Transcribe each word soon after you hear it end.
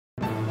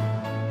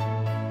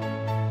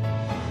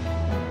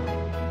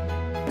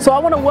So I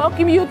want to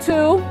welcome you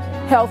to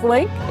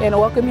HealthLinc and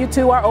welcome you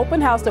to our open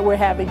house that we're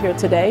having here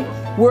today.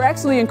 We're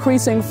actually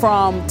increasing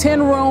from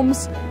 10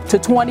 rooms to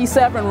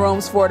 27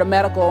 rooms for the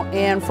medical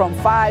and from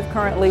 5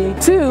 currently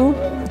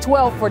to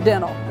 12 for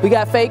dental. We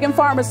got Fagan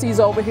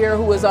Pharmacies over here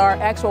who is our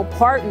actual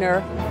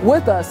partner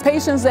with us.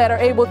 Patients that are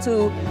able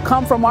to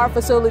come from our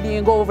facility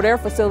and go over their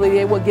facility,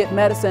 they will get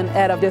medicine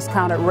at a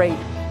discounted rate.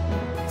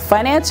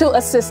 Financial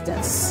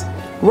assistance.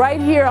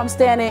 Right here I'm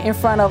standing in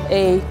front of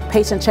a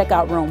patient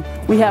checkout room.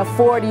 We have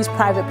 4 of these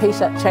private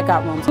patient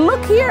checkout rooms.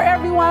 Look here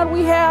everyone,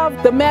 we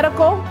have the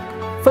medical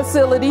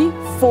facility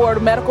for the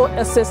medical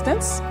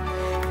assistance.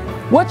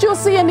 What you'll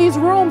see in these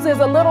rooms is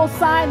a little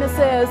sign that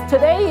says,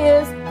 today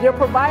is, your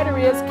provider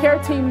is care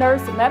team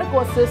nurse,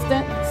 medical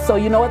assistant. So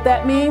you know what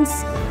that means?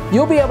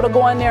 You'll be able to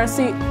go in there and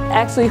see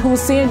actually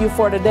who's seeing you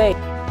for today.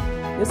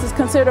 This is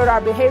considered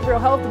our behavioral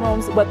health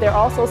rooms, but they're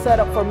also set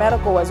up for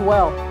medical as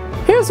well.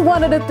 Here's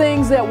one of the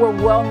things that we're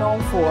well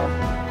known for.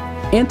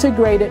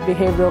 Integrated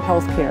behavioral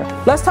health care.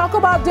 Let's talk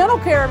about dental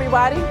care,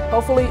 everybody.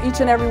 Hopefully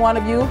each and every one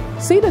of you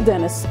see the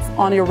dentist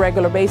on your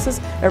regular basis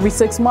every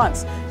 6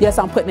 months. Yes,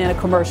 I'm putting in a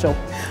commercial.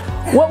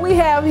 What we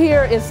have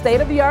here is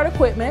state-of-the-art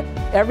equipment.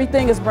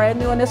 Everything is brand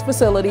new in this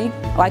facility.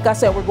 Like I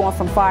said, we're going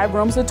from 5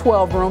 rooms to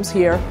 12 rooms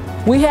here.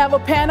 We have a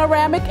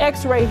panoramic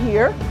x-ray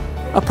here.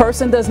 A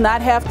person does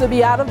not have to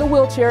be out of the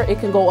wheelchair. It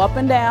can go up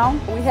and down.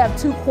 We have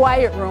 2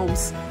 quiet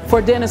rooms for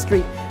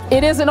dentistry.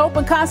 It is an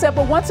open concept,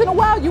 but once in a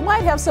while you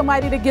might have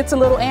somebody that gets a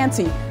little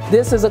antsy.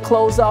 This is a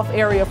closed off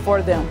area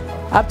for them.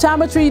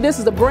 Optometry, this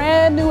is a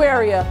brand new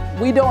area.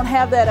 We don't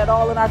have that at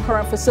all in our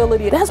current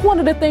facility. That's one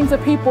of the things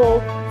that people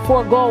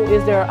forego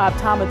is their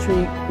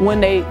optometry when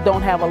they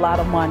don't have a lot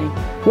of money.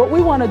 What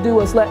we want to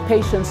do is let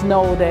patients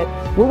know that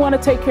we want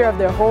to take care of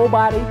their whole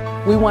body.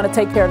 We want to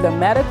take care of them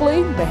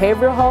medically,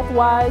 behavioral health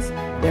wise,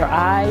 their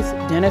eyes,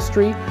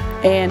 dentistry,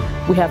 and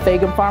we have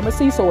Fagan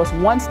Pharmacy, so it's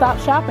one-stop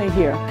shopping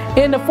here.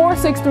 In the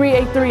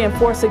 46383 and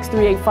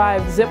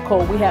 46385 zip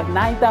code, we have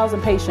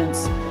 9,000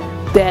 patients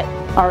that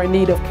are in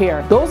need of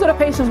care. Those are the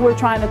patients we're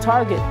trying to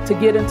target to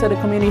get into the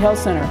community health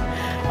center.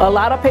 A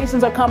lot of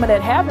patients are coming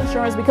that have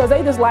insurance because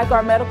they just like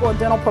our medical and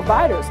dental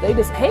providers. They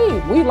just, hey,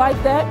 we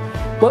like that.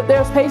 But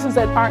there's patients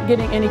that aren't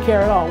getting any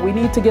care at all. We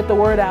need to get the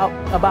word out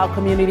about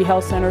community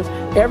health centers.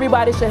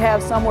 Everybody should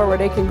have somewhere where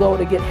they can go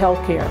to get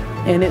health care,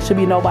 and it should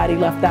be nobody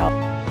left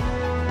out.